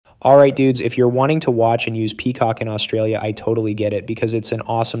All right, dudes, if you're wanting to watch and use Peacock in Australia, I totally get it because it's an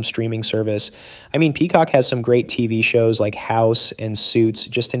awesome streaming service. I mean, Peacock has some great TV shows like House and Suits,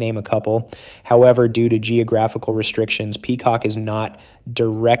 just to name a couple. However, due to geographical restrictions, Peacock is not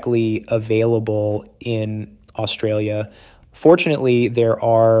directly available in Australia. Fortunately, there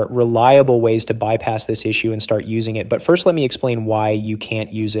are reliable ways to bypass this issue and start using it. But first, let me explain why you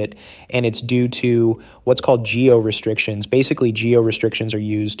can't use it. And it's due to what's called geo restrictions. Basically, geo restrictions are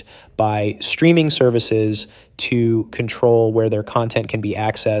used by streaming services to control where their content can be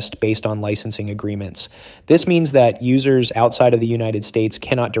accessed based on licensing agreements. This means that users outside of the United States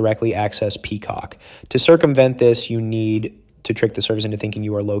cannot directly access Peacock. To circumvent this, you need to trick the service into thinking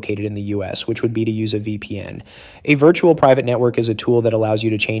you are located in the US, which would be to use a VPN. A virtual private network is a tool that allows you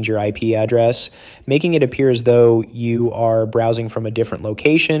to change your IP address, making it appear as though you are browsing from a different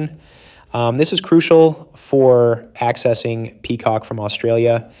location. This is crucial for accessing Peacock from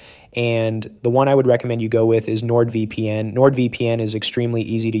Australia, and the one I would recommend you go with is NordVPN. NordVPN is extremely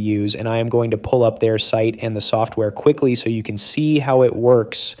easy to use, and I am going to pull up their site and the software quickly so you can see how it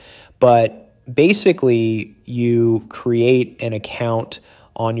works. But basically, you create an account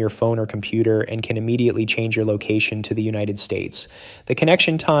on your phone or computer and can immediately change your location to the United States. The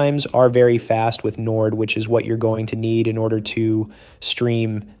connection times are very fast with Nord, which is what you're going to need in order to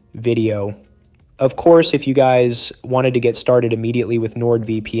stream video. Of course, if you guys wanted to get started immediately with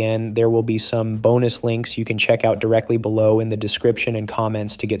NordVPN, there will be some bonus links you can check out directly below in the description and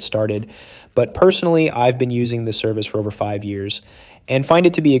comments to get started. But personally, I've been using this service for over 5 years and find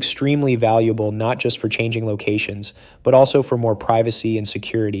it to be extremely valuable, not just for changing locations, but also for more privacy and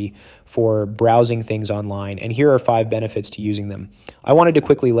security for browsing things online. And here are 5 benefits to using them. I wanted to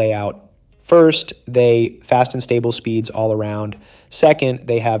quickly lay out. First, they fast and stable speeds all around. Second,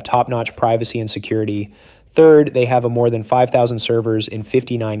 they have top-notch privacy and security. Third, they have more than 5,000 servers in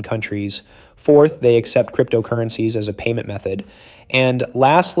 59 countries. Fourth, they accept cryptocurrencies as a payment method. And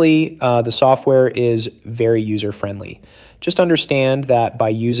lastly, the software is very user-friendly. Just understand that by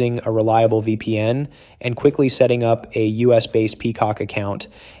using a reliable VPN and quickly setting up a US-based Peacock account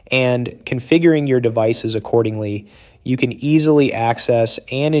and configuring your devices accordingly, you can easily access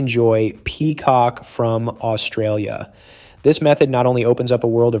and enjoy Peacock from Australia. This method not only opens up a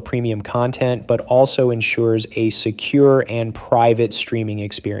world of premium content, but also ensures a secure and private streaming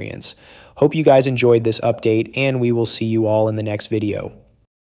experience. Hope you guys enjoyed this update, and we will see you all in the next video.